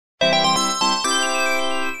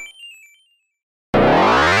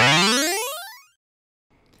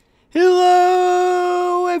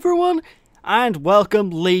everyone, and welcome,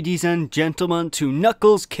 ladies and gentlemen, to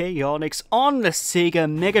Knuckles Chaotix on the SEGA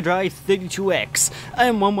Mega Drive 32X. I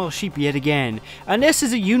am One Wild Sheep yet again, and this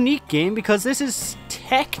is a unique game because this is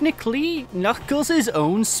technically Knuckles'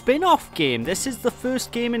 own spin-off game. This is the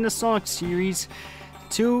first game in the Sonic series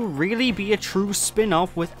to really be a true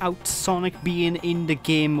spin-off without Sonic being in the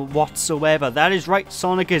game whatsoever. That is right,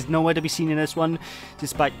 Sonic is nowhere to be seen in this one,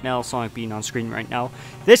 despite Mel Sonic being on screen right now.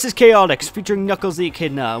 This is Chaotix, featuring Knuckles the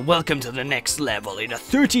Echidna. Welcome to the next level in a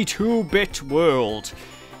 32-bit world.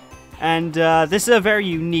 And this is a very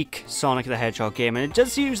unique Sonic the Hedgehog game, and it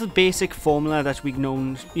does use the basic formula that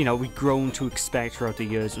we've grown to expect throughout the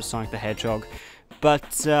years with Sonic the Hedgehog.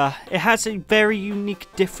 But it has a very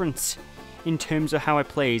unique difference in terms of how it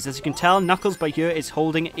plays. As you can tell, Knuckles by here is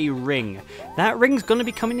holding a ring. That ring's going to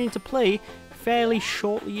be coming into play fairly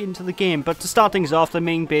shortly into the game, but to start things off, the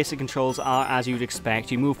main basic controls are as you'd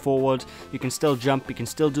expect. You move forward, you can still jump, you can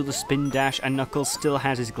still do the spin dash, and Knuckles still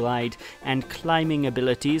has his glide and climbing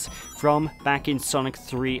abilities from back in Sonic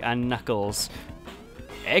 3 and Knuckles.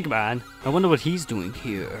 Eggman? I wonder what he's doing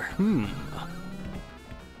here.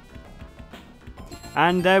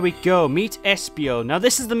 And there we go, meet Espio. Now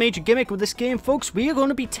this is the major gimmick with this game, folks. We are going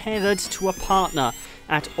to be tethered to a partner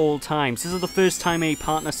at all times. This is the first time a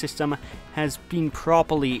partner system has been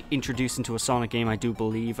properly introduced into a Sonic game, I do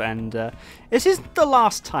believe. And this isn't the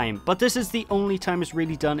last time, but this is the only time it's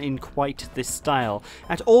really done in quite this style.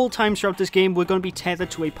 At all times throughout this game, we're going to be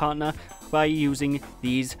tethered to a partner by using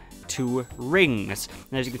these two rings.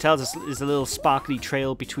 And as you can tell, there's a little sparkly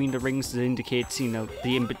trail between the rings that indicates, you know,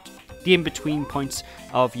 the in-between points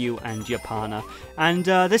of you and your partner. And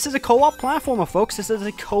this is a co-op platformer, folks. This is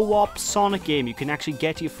a co-op Sonic game. You can actually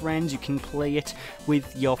get your friends, you can play it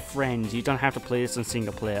with your friends. You don't have to play this in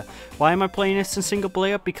single player. Why am I playing this in single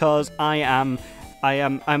player? Because I'm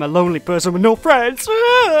a lonely person with no friends.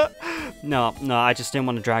 No, I just didn't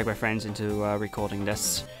want to drag my friends into recording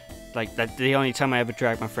this. Like, the only time I ever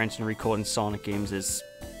drag my friends into recording Sonic games is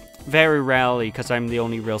very rarely, because I'm the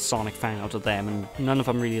only real Sonic fan out of them, and none of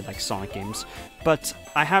them really like Sonic games. But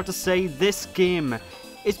I have to say, this game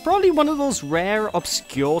is probably one of those rare,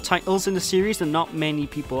 obscure titles in the series that not many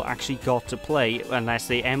people actually got to play, unless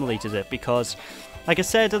they emulated it, because, like I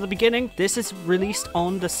said at the beginning, this is released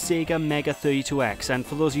on the SEGA Mega 32X, and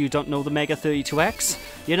for those of you who don't know the Mega 32X,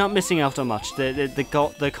 you're not missing out on much.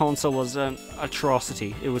 The console was an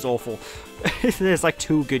atrocity. It was awful. There's like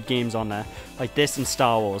 2 good games on there, like this and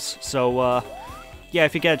Star Wars. So, yeah,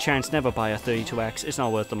 if you get a chance, never buy a 32X. It's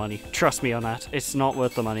not worth the money. Trust me on that. It's not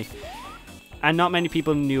worth the money. And not many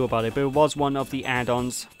people knew about it, but it was one of the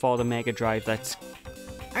add-ons for the Mega Drive that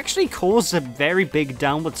actually caused a very big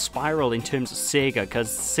downward spiral in terms of Sega, because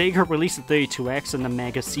Sega released the 32X and the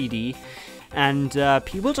Mega CD, and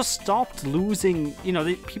people just stopped losing,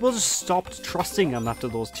 people just stopped trusting them after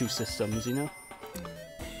those 2 systems,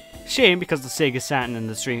 Shame, because the Sega Saturn and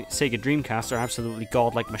the Sega Dreamcast are absolutely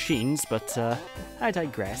godlike machines, but I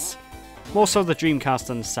digress. More so the Dreamcast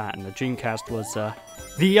than the Saturn. The Dreamcast was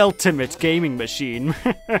the ultimate gaming machine.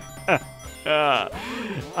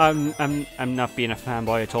 I'm not being a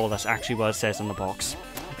fanboy at all. That's actually what it says on the box.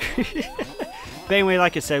 But anyway,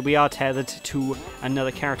 like I said, we are tethered to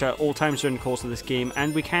another character at all times during the course of this game,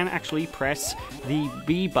 and we can actually press the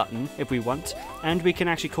B button if we want, and we can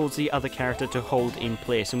actually cause the other character to hold in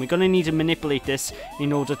place. And we're going to need to manipulate this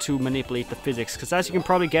in order to manipulate the physics, because as you can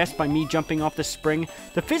probably guess by me jumping off the spring,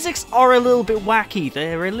 the physics are a little bit wacky.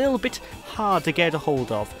 They're a little bit hard to get a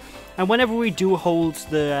hold of. And whenever we do hold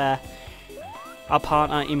our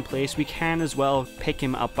partner in place, we can as well pick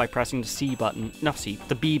him up by pressing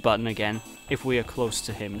the B button again, if we are close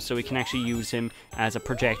to him. So we can actually use him as a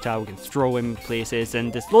projectile, we can throw him places,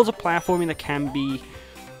 and there's loads of platforming that can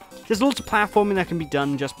be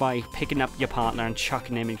done just by picking up your partner and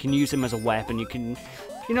chucking him. You can use him as a weapon, you can,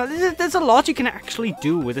 there's a lot you can actually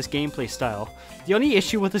do with this gameplay style. The only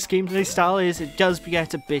issue with this gameplay style is it does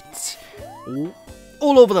get a bit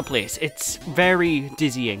all over the place. It's very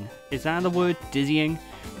dizzying. Is that the word? Dizzying?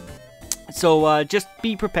 So just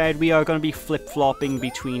be prepared. We are going to be flip-flopping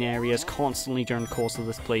between areas constantly during the course of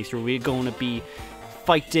this playthrough. We're going to be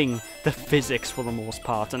fighting the physics for the most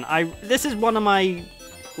part. And this is one of my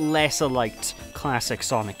lesser liked classic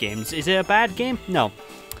Sonic games. Is it a bad game? No.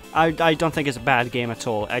 I don't think it's a bad game at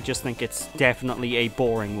all. I just think it's definitely a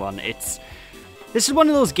boring one. This is one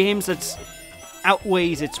of those games that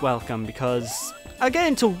outweighs its welcome, because I'll get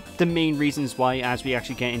into the main reasons why as we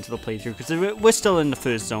actually get into the playthrough, because we're still in the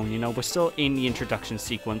first zone, we're still in the introduction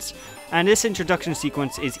sequence. And this introduction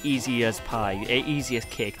sequence is easy as pie, easy as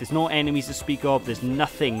cake. There's no enemies to speak of, there's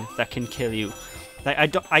nothing that can kill you.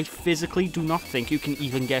 Like, I physically do not think you can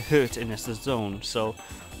even get hurt in this zone, so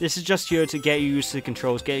this is just here to get you used to the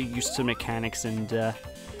controls, get you used to mechanics, and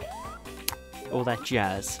all that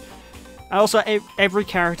jazz. And also, every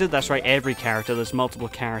character, that's right, every character, there's multiple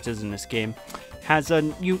characters in this game, has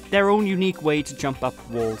their own unique way to jump up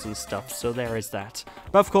walls and stuff, so there is that.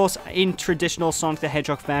 But of course, in traditional Sonic the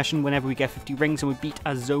Hedgehog fashion, whenever we get 50 rings and we beat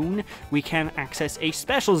a zone, we can access a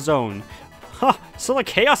special zone. Ha! So the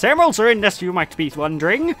Chaos Emeralds are in this, you might be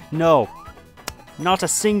wondering? No. Not a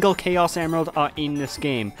single Chaos Emerald are in this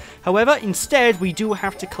game. However, instead, we do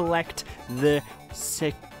have to collect the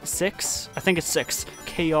six, I think it's 6,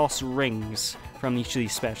 Chaos Rings from each of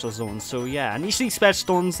these special zones. So yeah, and each of these special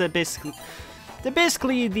zones, they're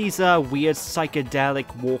basically these weird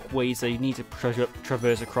psychedelic walkways that you need to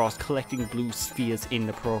traverse across, collecting blue spheres in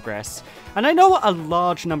the progress. And I know a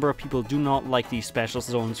large number of people do not like these special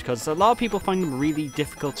zones because a lot of people find them really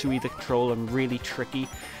difficult to either control and really tricky.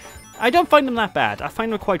 I don't find them that bad. I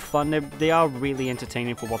find them quite fun. They are really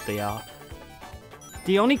entertaining for what they are.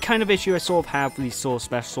 The only kind of issue I sort of have with these sort of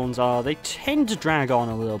special zones are they tend to drag on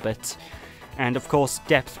a little bit. And of course,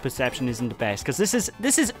 depth perception isn't the best, because this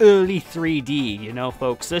is early 3D, you know,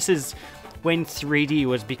 folks. This is when 3D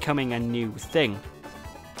was becoming a new thing.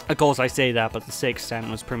 Of course, I say that, but the SEGA Saturn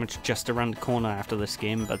was pretty much just around the corner after this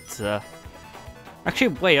game. But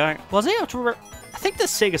actually, wait, was it out? I think the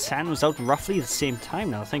SEGA Saturn was out roughly the same time.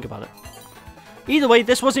 Now, think about it. Either way,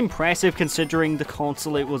 this was impressive considering the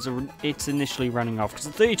console it's initially running off. Because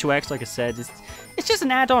the 32X, like I said, it's just an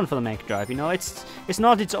add-on for the Mega Drive. You know, it's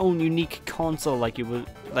not its own unique console like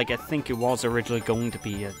I think it was originally going to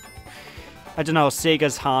be. I don't know.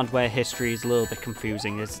 Sega's hardware history is a little bit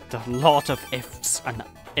confusing. There's a lot of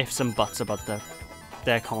ifs and buts about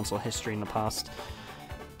their console history in the past.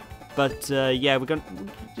 But yeah,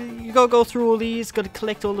 you gotta go through all these, gotta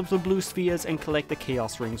collect all of the blue spheres and collect the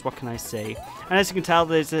Chaos Rings, what can I say? And as you can tell,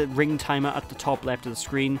 there's a ring timer at the top left of the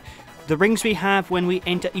screen. The rings we have when we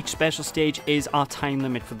enter each special stage is our time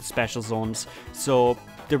limit for the special zones. So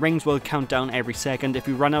the rings will count down every second. If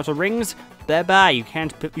you run out of rings, bye-bye, you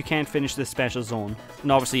can't finish the special zone.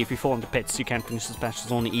 And obviously if you fall into pits, you can't finish the special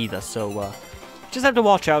zone either, so just have to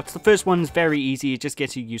watch out. The first one's very easy, it just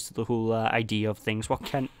gets you used to the whole idea of things, what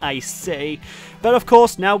can I say? But of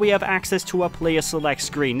course, now we have access to a player select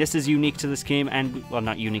screen. This is unique to this game, and, well,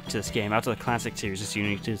 not unique to this game, out of the classic series, it's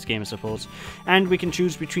unique to this game, I suppose. And we can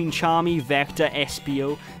choose between Charmy, Vector,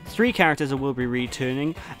 Espio, 3 characters that will be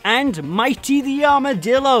returning, and Mighty the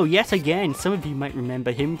Armadillo, yet again. Some of you might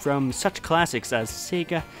remember him from such classics as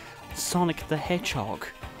SEGA Sonic the Hedgehog.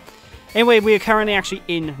 Anyway, we are currently actually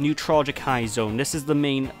in Neutrogic High Zone. This is the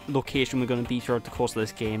main location we're going to be throughout the course of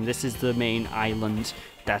this game. This is the main island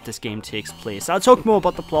that this game takes place. I'll talk more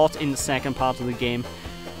about the plot in the second part of the game,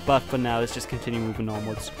 but for now, let's just continue moving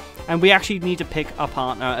onwards. And we actually need to pick a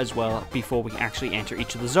partner as well before we actually enter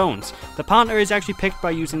each of the zones. The partner is actually picked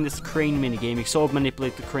by using this crane minigame. You sort of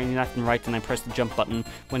manipulate the crane left and right, and I press the jump button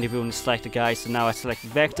whenever you want to select a guy. So now I select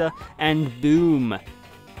Vector, and boom!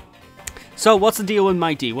 So, what's the deal with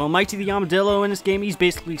Mighty? Well, Mighty the Armadillo in this game, he's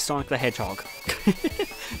basically Sonic the Hedgehog.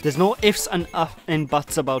 There's no ifs and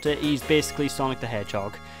buts about it, he's basically Sonic the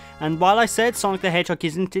Hedgehog. And while I said Sonic the Hedgehog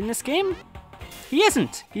isn't in this game, he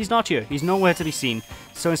isn't. He's not here. He's nowhere to be seen.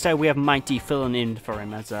 So instead we have Mighty filling in for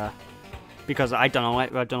him as because I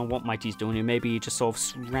don't know what Mighty's doing here. Maybe he just sort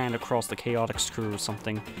of ran across the Chaotix crew or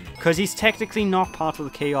something. Because he's technically not part of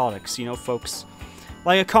the Chaotix, you know, folks.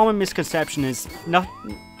 Like, a common misconception is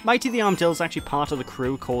Mighty the Armadillo is actually part of the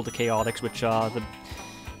crew called the Chaotix, which are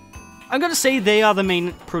I'm gonna say they are the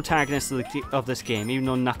main protagonists of this game, even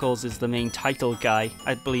though Knuckles is the main title guy.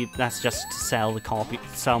 I believe that's just to sell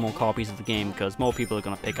more copies of the game, because more people are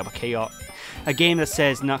gonna pick up a game that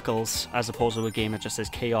says Knuckles, as opposed to a game that just says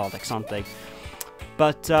Chaotix, aren't they?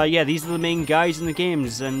 But yeah, these are the main guys in the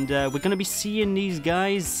games, and we're gonna be seeing these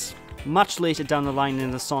guys much later down the line in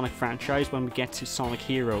the Sonic franchise when we get to Sonic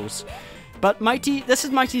Heroes. But this is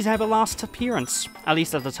Mighty's ever last appearance, at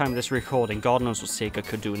least at the time of this recording. God knows what Sega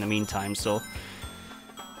could do in the meantime, so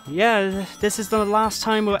yeah, this is the last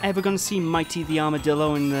time we're ever going to see Mighty the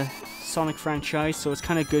Armadillo in the Sonic franchise, so it's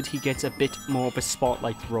kind of good he gets a bit more of a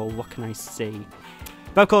spotlight role, what can I say.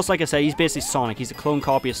 But of course, like I say, he's basically Sonic. He's a clone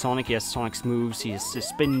copy of Sonic. He has Sonic's moves, he has his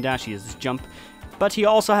spin dash, he has his jump. But he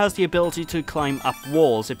also has the ability to climb up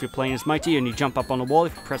walls. If you're playing as Mighty and you jump up on a wall,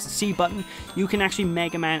 if you press the C button, you can actually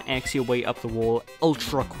Mega Man X your way up the wall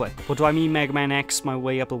ultra quick. What do I mean Mega Man X my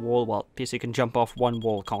way up the wall? Well, basically you can jump off one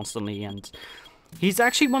wall constantly, and He's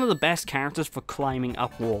actually one of the best characters for climbing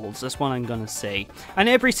up walls, that's what I'm gonna say. And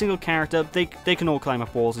every single character, they can all climb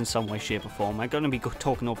up walls in some way, shape or form. I'm gonna be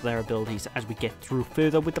talking over their abilities as we get through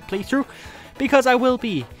further with the playthrough, because I will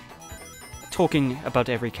be talking about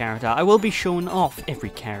every character. I will be showing off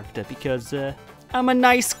every character, because I'm a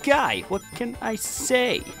nice guy, what can I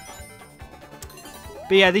say?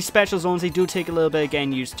 But yeah, these special zones, they do take a little bit of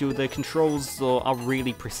getting used to. The controls, though, are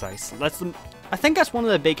really precise. I think that's one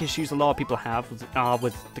of the big issues a lot of people have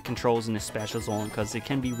with the controls in this special zone, because it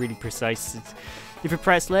can be really precise. If you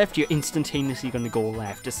press left, you're instantaneously going to go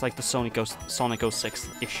left. It's like the Sonic 06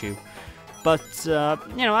 issue. But,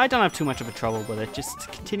 you know, I don't have too much of a trouble with it.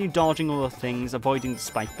 Just continue dodging all the things, avoiding the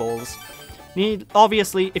spike balls.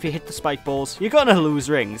 Obviously, if you hit the spike balls, you're gonna lose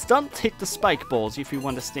rings. Don't hit the spike balls if you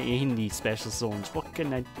want to stay in these special zones. What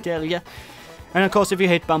can I tell you? And of course, if you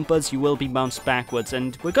hit bumpers, you will be bounced backwards.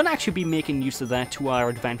 And we're gonna actually be making use of that to our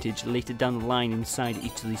advantage later down the line inside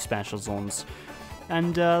each of these special zones.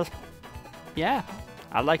 And, yeah,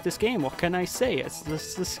 I like this game. What can I say?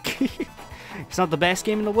 It's not the best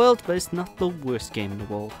game in the world, but it's not the worst game in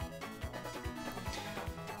the world.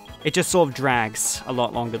 It just sort of drags a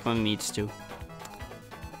lot longer than it needs to.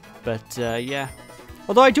 But, yeah.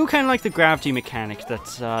 Although I do kind of like the gravity mechanic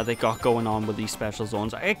that they got going on with these special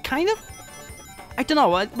zones. I don't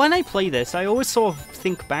know, when I play this, I always sort of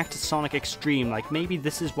think back to Sonic Extreme. Like, maybe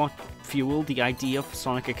this is what fueled the idea of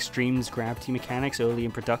Sonic Extreme's gravity mechanics early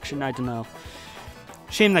in production. I don't know.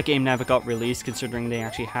 Shame that game never got released, considering they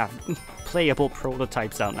actually have playable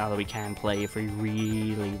prototypes out now that we can play if we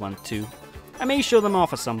really want to. I may show them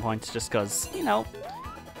off at some point, just because, you know,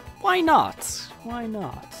 why not? Why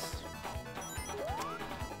not?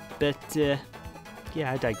 But,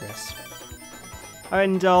 yeah, I digress.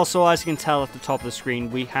 And also, as you can tell at the top of the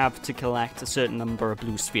screen, we have to collect a certain number of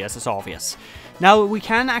blue spheres, it's obvious. Now, we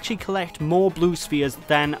can actually collect more blue spheres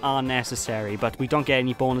than are necessary, but we don't get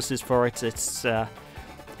any bonuses for it. It's,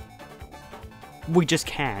 we just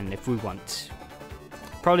can if we want.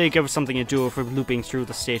 Probably give us something to do if we're looping through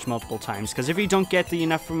the stage multiple times, because if you don't get the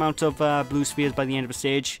enough amount of blue spheres by the end of a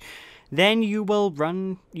stage, then you will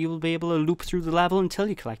be able to loop through the level until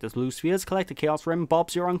you collect those blue spheres, collect the Chaos Ring,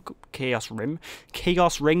 Bob's your uncle, Chaos Ring,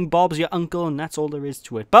 Bob's your uncle, and that's all there is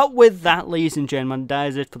to it. But with that, ladies and gentlemen, that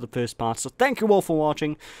is it for the first part, so thank you all for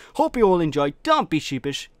watching, hope you all enjoyed, don't be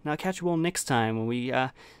sheepish, and I'll catch you all next time when we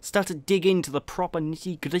start to dig into the proper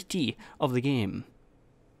nitty-gritty of the game.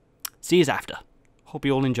 See you after. Hope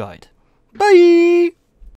you all enjoyed. Bye!